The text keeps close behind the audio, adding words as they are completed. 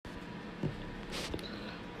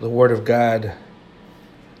the Word of God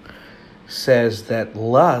says that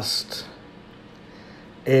lust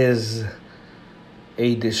is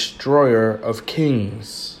a destroyer of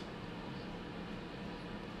kings.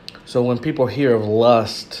 So when people hear of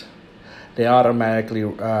lust, they automatically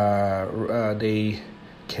they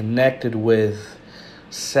connected with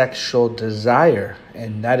sexual desire,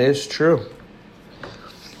 and that is true.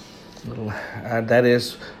 That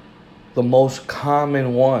is the most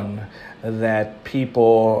common one that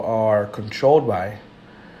people are controlled by.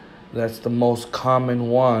 That's the most common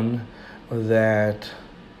one that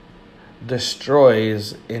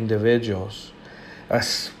destroys individuals,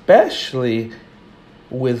 especially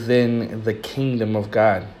within the kingdom of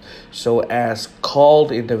God. So as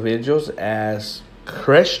called individuals, as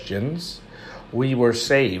Christians, we were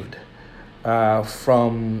saved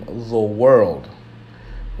from the world.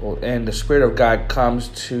 And the Spirit of God comes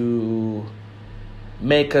to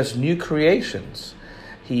make us new creations.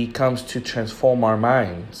 He comes to transform our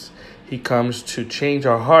minds. He comes to change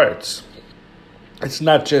our hearts. It's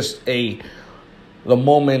not just the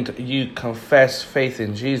moment you confess faith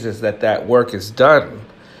in Jesus that work is done.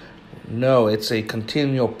 No, it's a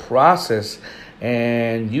continual process,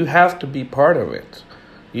 and you have to be part of it.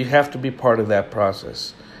 You have to be part of that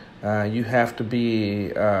process. You have to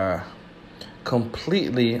be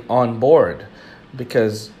completely on board,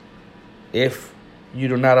 because if you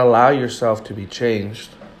do not allow yourself to be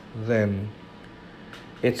changed, then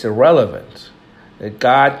it's irrelevant.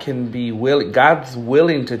 God can be willing. God's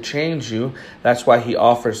willing to change you. That's why He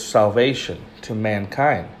offers salvation to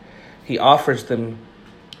mankind. He offers them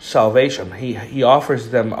salvation. He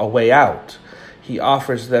offers them a way out. He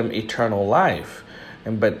offers them eternal life.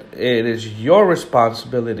 But it is your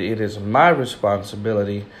responsibility. It is my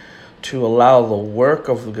responsibility to allow the work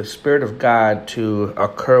of the Spirit of God to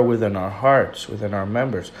occur within our hearts, within our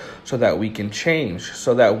members, so that we can change,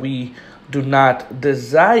 so that we do not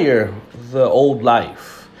desire the old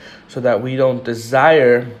life, so that we don't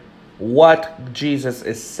desire what Jesus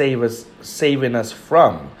is saving us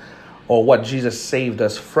from, or what Jesus saved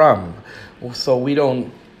us from. So we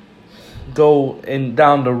don't go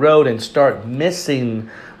down the road and start missing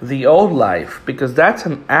the old life, because that's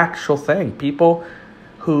an actual thing. People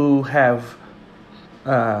who have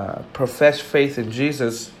professed faith in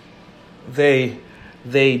Jesus, they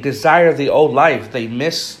desire the old life. They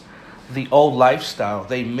miss the old lifestyle.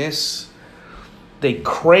 They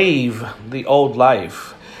crave the old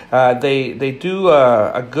life. They do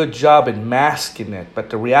a good job in masking it,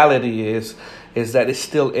 but the reality is that it's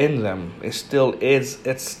still in them. It's still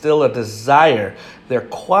a desire. They're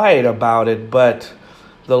quiet about it, but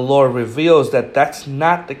the Lord reveals that that's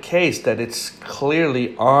not the case, that it's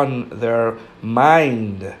clearly on their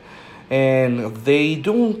mind, and they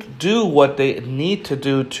don't do what they need to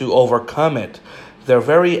do to overcome it. They're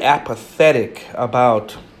very apathetic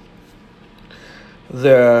about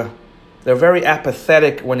they're very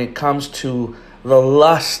apathetic when it comes to the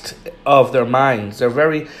lust of their minds. They're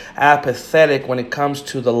very apathetic when it comes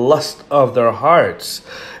to the lust of their hearts.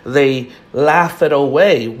 They laugh it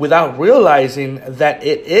away without realizing that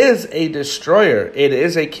it is a destroyer. It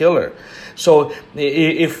is a killer. So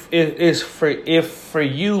if for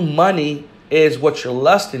you money is what you're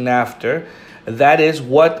lusting after, that is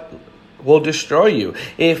what will destroy you.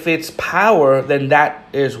 If it's power, then that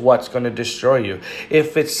is what's going to destroy you.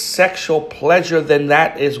 If it's sexual pleasure, then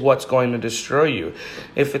that is what's going to destroy you.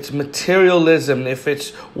 If it's materialism, if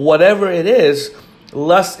it's whatever it is,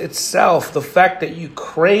 lust itself, the fact that you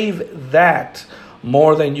crave that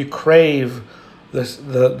more than you crave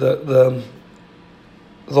the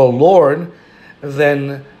Lord,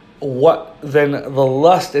 then the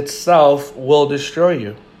lust itself will destroy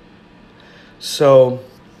you. So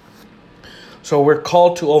we're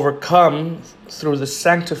called to overcome through the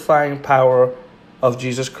sanctifying power of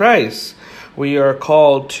Jesus Christ. We are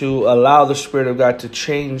called to allow the Spirit of God to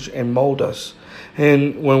change and mold us.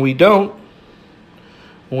 And when we don't,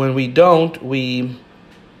 we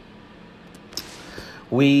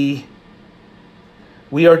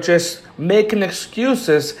are just making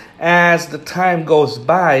excuses as the time goes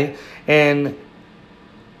by, and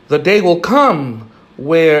the day will come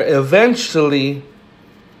where eventually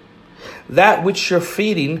that which you're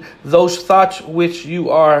feeding, those thoughts which you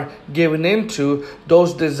are giving into,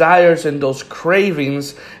 those desires and those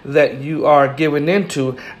cravings that you are giving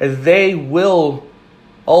into, they will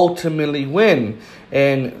ultimately win.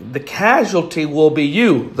 And the casualty will be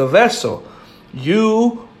you, the vessel.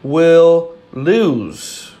 You will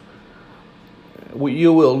lose.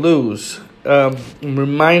 You will lose. I'm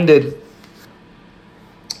reminded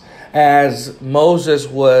as Moses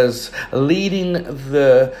was leading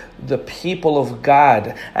the people of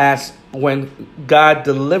God, as when God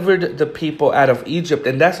delivered the people out of Egypt.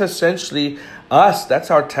 And that's essentially us.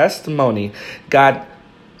 That's our testimony. God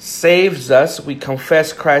saves us. We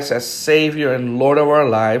confess Christ as Savior and Lord of our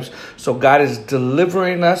lives. So God is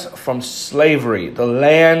delivering us from slavery, the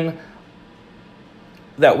land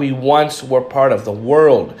that we once were part of, the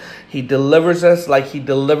world. He delivers us like he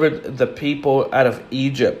delivered the people out of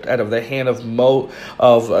Egypt, out of the hand of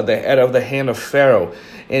the hand of Pharaoh.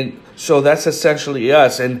 And so that's essentially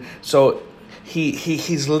us. And so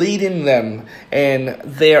he's leading them, and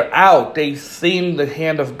they're out. They've seen the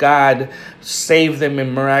hand of God save them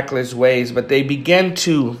in miraculous ways, but they begin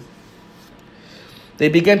to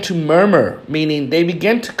murmur, meaning they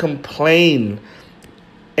begin to complain,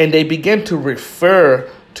 and they begin to refer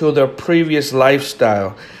to their previous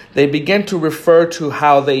lifestyle. They begin to refer to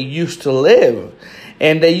how they used to live,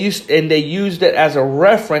 and they used it as a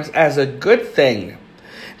reference, as a good thing.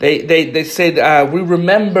 They said, we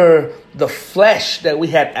remember the flesh that we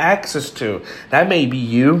had access to. That may be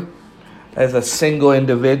you as a single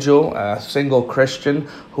individual, a single Christian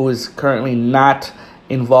who is currently not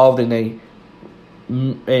involved in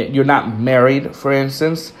you're not married, for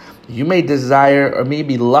instance. You may desire or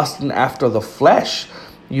maybe lusting after the flesh.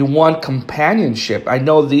 You want companionship. I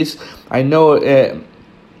know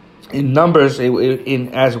in Numbers,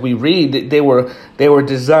 as we read, they were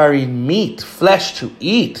desiring meat, flesh to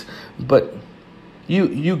eat. But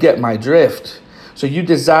you get my drift. So you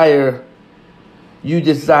desire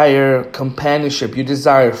companionship. You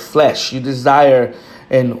desire flesh. You desire,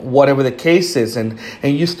 and whatever the case is, and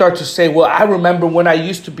you start to say, well, I remember when I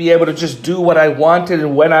used to be able to just do what I wanted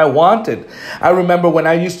and when I wanted. I remember when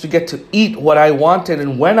I used to get to eat what I wanted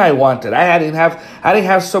and when I wanted. I didn't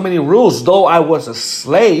have so many rules, though I was a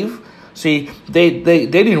slave. See, they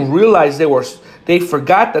didn't realize they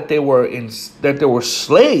forgot that they were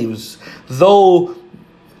slaves, though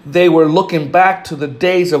they were looking back to the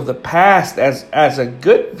days of the past as a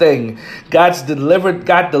good thing. God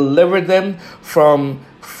delivered them from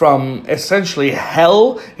essentially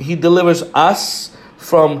hell. He delivers us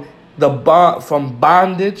from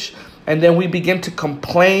bondage. And then we begin to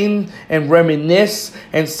complain and reminisce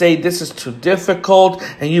and say, this is too difficult.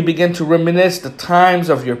 And you begin to reminisce the times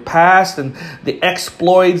of your past and the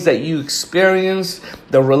exploits that you experienced,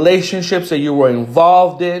 the relationships that you were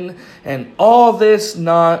involved in, and all this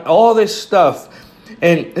stuff.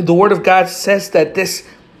 And the Word of God says that this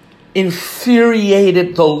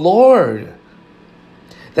infuriated the Lord,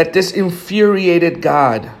 that this infuriated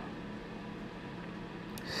God,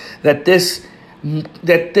 that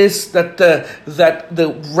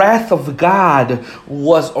the wrath of God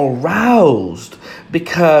was aroused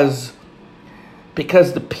because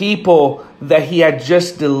the people that he had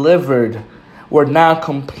just delivered were now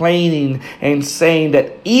complaining and saying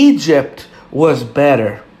that Egypt was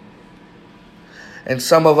better. And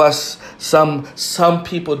some of us, some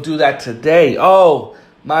people do that today. Oh,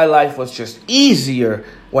 my life was just easier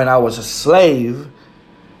when I was a slave,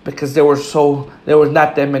 because there were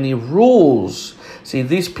not that many rules. See,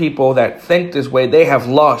 these people that think this way, they have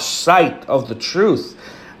lost sight of the truth.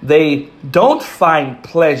 They don't find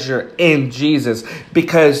pleasure in Jesus,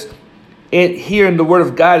 because here in the Word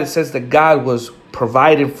of God, it says that God was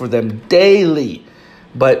providing for them daily,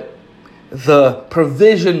 but the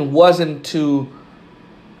provision wasn't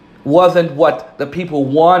what the people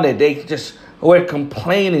wanted. They just were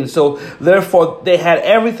complaining. So therefore, they had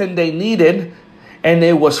everything they needed, and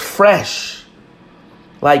it was fresh,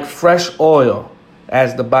 like fresh oil,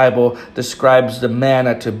 as the Bible describes the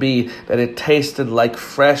manna to be, that it tasted like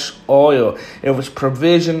fresh oil. It was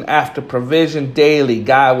provision after provision daily.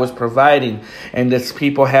 God was providing, and these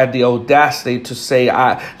people had the audacity to say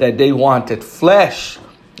that they wanted flesh,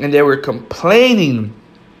 and they were complaining,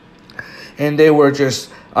 and they were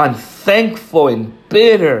just unthankful and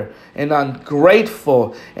bitter and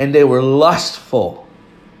ungrateful, and they were lustful.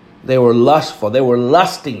 They were lustful. They were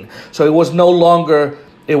lusting. So it was no longer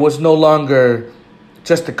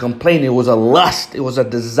just a complaint. It was a lust. It was a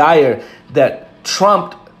desire that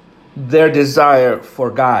trumped their desire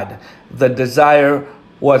for God. The desire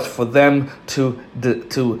was for them to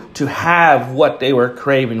have what they were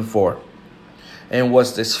craving for, and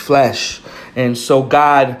was this flesh. And so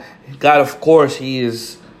God, of course,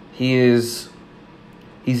 He's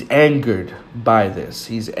angered by this.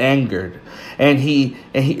 He's angered, and he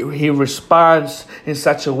responds in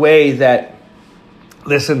such a way that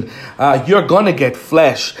Listen, you're gonna get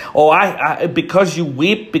flesh. Oh, I because you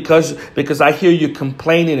weep, because I hear you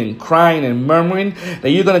complaining and crying and murmuring, that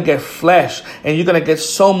you're gonna get flesh, and you're gonna get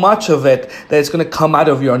so much of it that it's gonna come out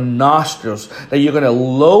of your nostrils, that you're gonna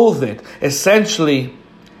loathe it. Essentially,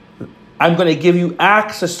 I'm gonna give you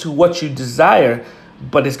access to what you desire,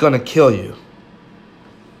 but it's gonna kill you.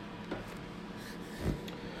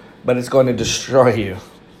 But it's going to destroy you.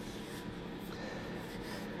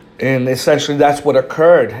 And essentially that's what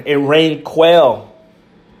occurred. It rained quail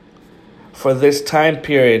for this time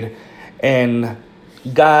period. And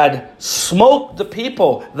God smote the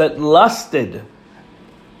people that lusted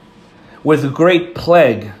with a great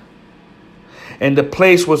plague. And the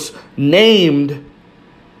place was named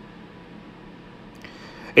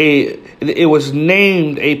a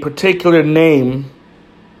particular name.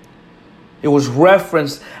 It was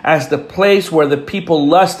referenced as the place where the people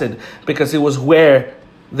lusted, because it was where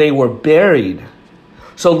they were buried.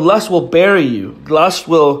 So lust will bury you. Lust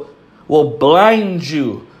will blind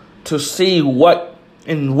you to see what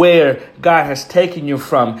and where God has taken you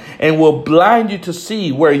from, and will blind you to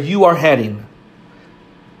see where you are heading,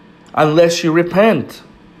 unless you repent.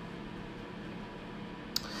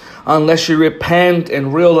 Unless you repent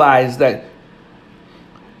and realize that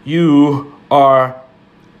you are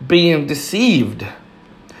being deceived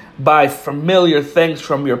by familiar things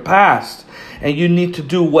from your past, and you need to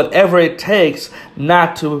do whatever it takes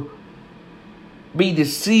not to be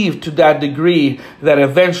deceived to that degree that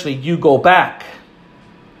eventually you go back,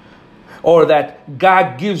 or that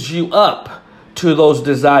God gives you up to those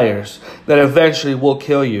desires that eventually will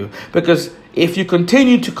kill you. Because if you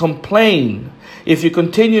continue to complain, if you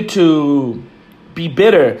continue to be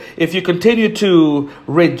bitter, if you continue to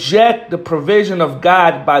reject the provision of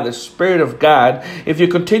God by the Spirit of God, if you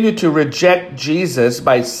continue to reject Jesus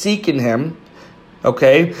by seeking Him,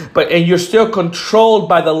 okay, and you're still controlled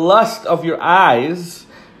by the lust of your eyes,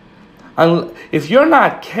 and if you're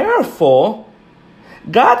not careful,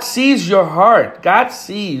 God sees your heart. God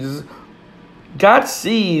sees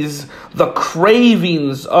the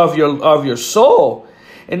cravings of your soul.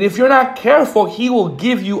 And if you're not careful, He will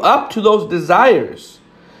give you up to those desires.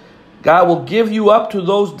 God will give you up to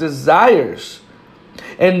those desires.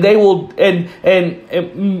 And they will,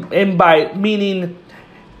 and by meaning,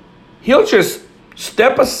 He'll just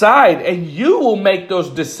step aside and you will make those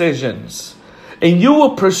decisions. And you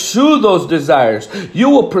will pursue those desires. You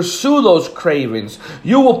will pursue those cravings.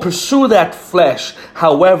 You will pursue that flesh,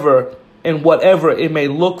 however and whatever it may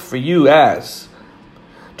look for you as,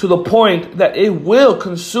 to the point that it will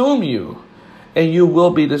consume you and you will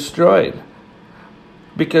be destroyed,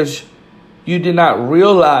 because you did not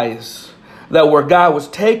realize that where God was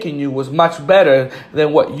taking you was much better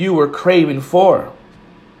than what you were craving for.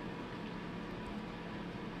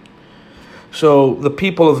 So the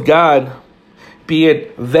people of God, be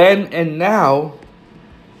it then and now,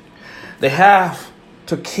 they have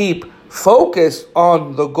to keep focused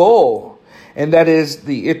on the goal, and that is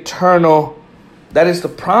the eternal. That is the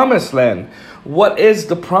promised land. What is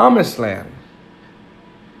the promised land?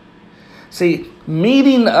 See,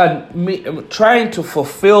 trying to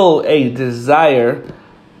fulfill a desire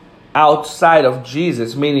outside of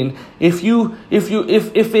Jesus, meaning if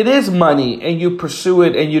it is money and you pursue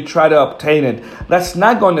it and you try to obtain it, that's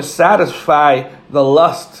not going to satisfy the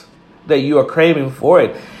lust that you are craving for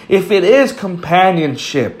it. If it is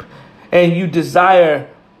companionship and you desire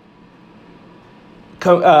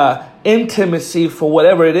intimacy for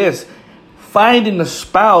whatever it is, finding a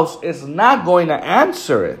spouse is not going to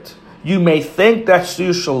answer it. You may think that's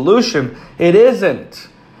your solution. It isn't.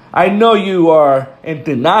 I know you are in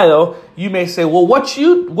denial. You may say, well, what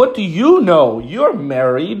do you know? You're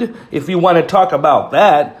married, if you want to talk about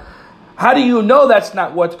that. How do you know that's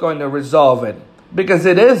not what's going to resolve it? Because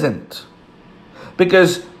it isn't.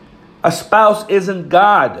 Because a spouse isn't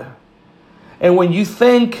God. And when you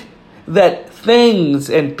think that things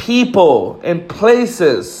and people and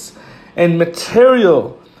places and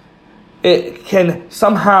material, it can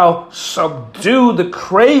somehow subdue the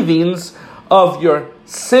cravings of your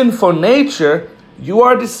sinful nature, you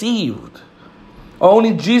are deceived.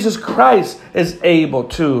 Only Jesus Christ is able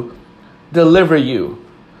to deliver you.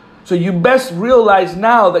 So you best realize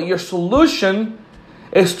now that your solution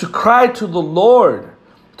is to cry to the Lord,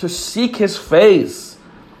 to seek His face,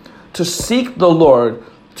 to seek the Lord,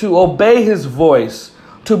 to obey His voice,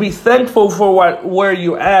 to be thankful for where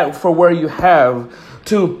you have,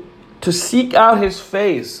 to seek out His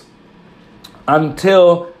face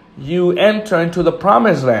until you enter into the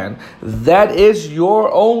promised land. That is your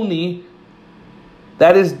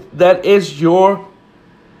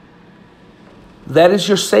That is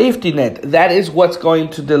your safety net. That is what's going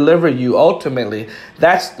to deliver you ultimately.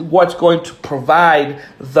 That's what's going to provide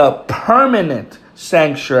the permanent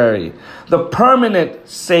sanctuary, the permanent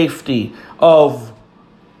safety of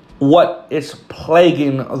what is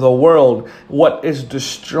plaguing the world, what is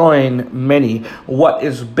destroying many, what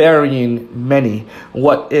is burying many,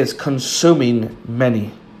 what is consuming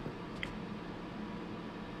many.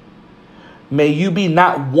 May you be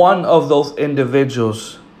not one of those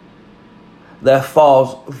individuals that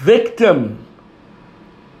falls victim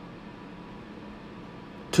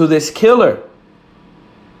to this killer.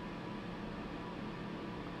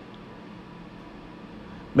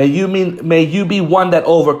 May you be one that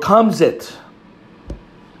overcomes it.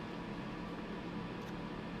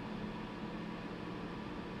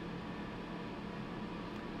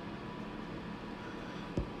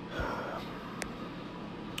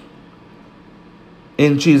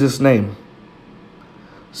 In Jesus' name,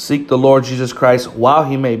 seek the Lord Jesus Christ while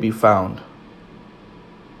he may be found.